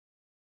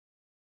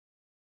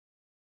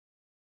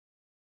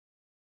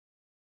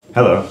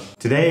Hello.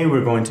 Today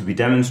we're going to be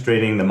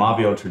demonstrating the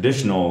Mauviel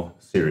traditional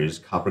series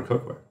copper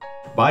cookware.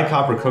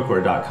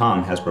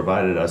 BuyCopperCookware.com has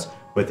provided us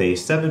with a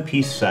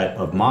 7-piece set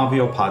of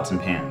Mauviel pots and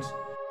pans.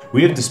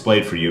 We have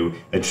displayed for you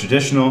a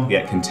traditional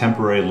yet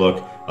contemporary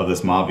look of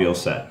this Mauviel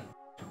set.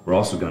 We're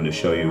also going to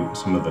show you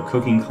some of the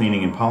cooking,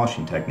 cleaning, and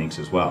polishing techniques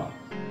as well.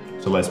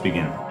 So let's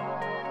begin.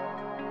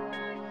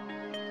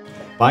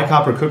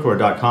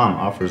 BuyCopperCookware.com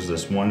offers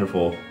this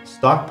wonderful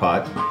stock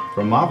pot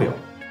from Mauviel.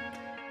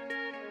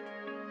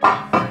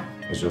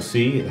 As you'll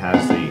see, it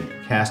has the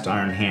cast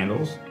iron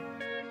handles,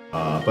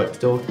 but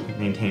still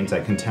maintains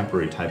that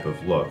contemporary type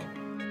of look.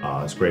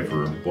 It's great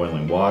for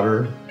boiling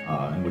water,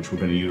 in which we're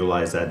going to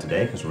utilize that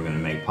today because we're going to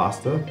make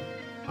pasta,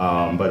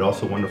 but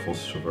also wonderful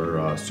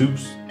for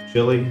soups,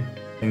 chili,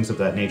 things of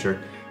that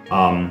nature.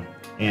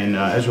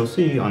 As you'll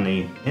see on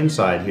the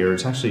inside here,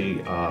 it's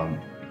actually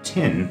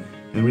tin,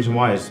 and the reason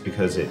why is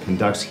because it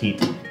conducts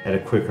heat at a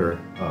quicker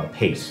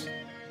pace,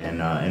 and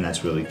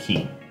that's really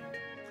key.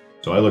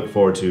 So I look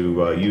forward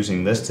to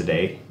using this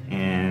today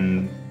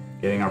and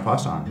getting our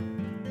pasta on.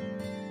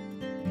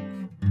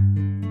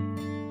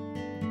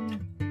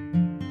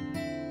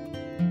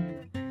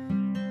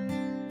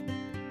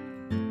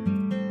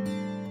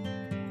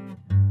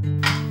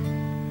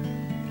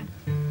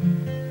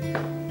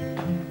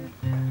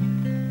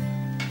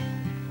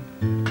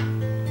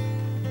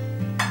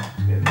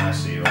 It's getting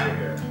messy over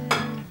here.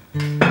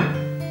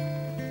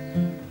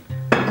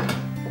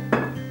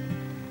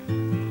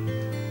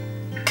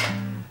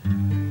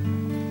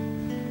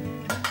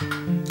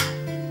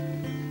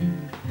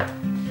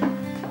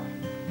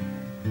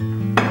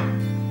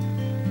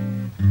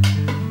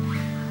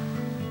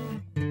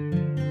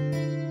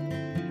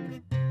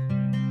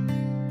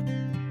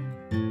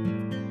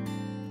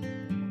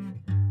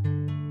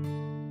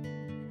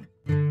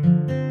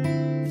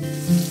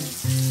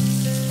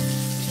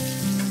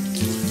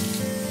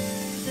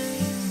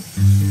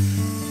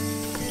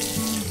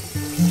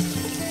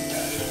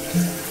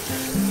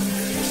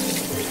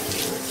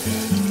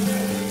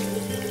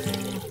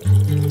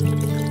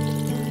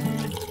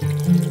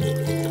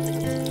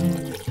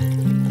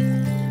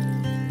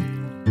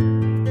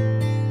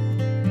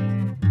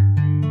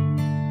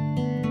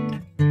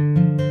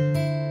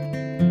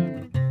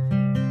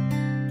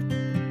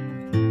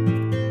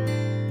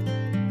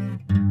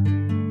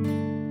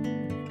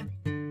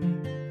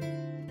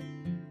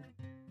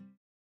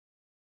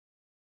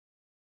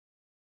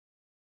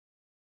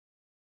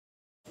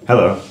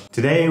 Hello.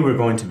 Today we're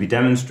going to be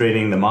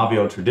demonstrating the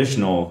Mauviel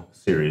traditional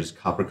series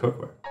copper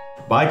cookware.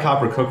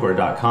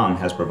 BuyCopperCookware.com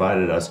has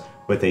provided us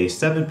with a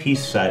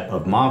 7-piece set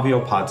of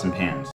Mauviel pots and pans.